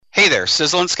there,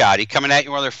 Sizzlin Scotty coming at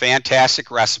you with another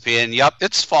fantastic recipe. And yep,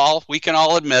 it's fall. We can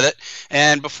all admit it.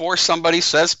 And before somebody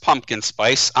says pumpkin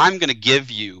spice, I'm going to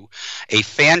give you a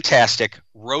fantastic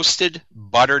roasted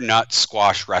butternut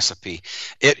squash recipe.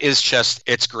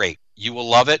 It's great. You will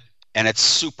love it. And it's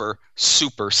super,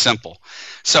 super simple.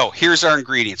 So here's our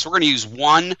ingredients. We're going to use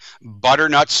 1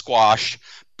 butternut squash,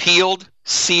 peeled,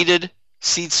 seeded,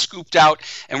 seeds scooped out,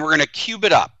 and we're going to cube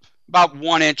it up, about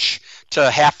 1-inch to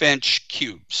 1/2-inch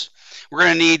cubes. We're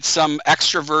going to need some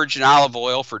extra virgin olive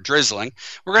oil for drizzling.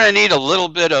 We're going to need a little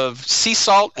bit of sea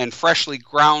salt and freshly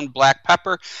ground black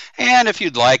pepper, and if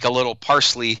you'd like, a little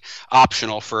parsley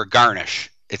optional for a garnish.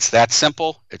 It's that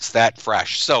simple. It's that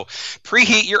fresh. So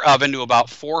preheat your oven to about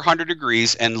 400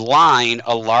 degrees and line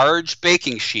a large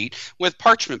baking sheet with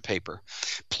parchment paper.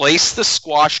 Place the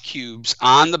squash cubes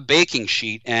on the baking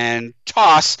sheet and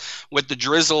toss with the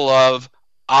drizzle of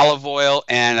olive oil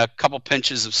and a couple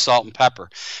pinches of salt and pepper.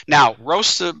 Now,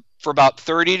 roast them for about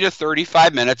 30 to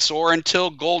 35 minutes or until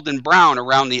golden brown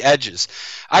around the edges.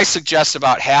 I suggest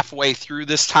about halfway through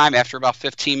this time, after about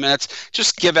 15 minutes,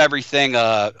 just give everything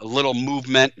a little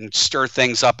movement and stir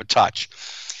things up a touch.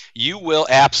 You will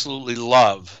absolutely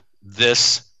love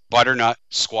this butternut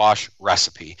squash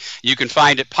recipe. You can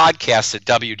find it podcast at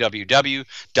www.pmn2.com.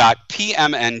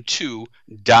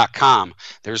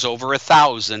 There's over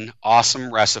 1,000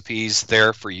 awesome recipes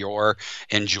there for your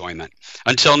enjoyment.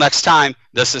 Until next time,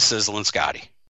 this is Sizzlin Scotty.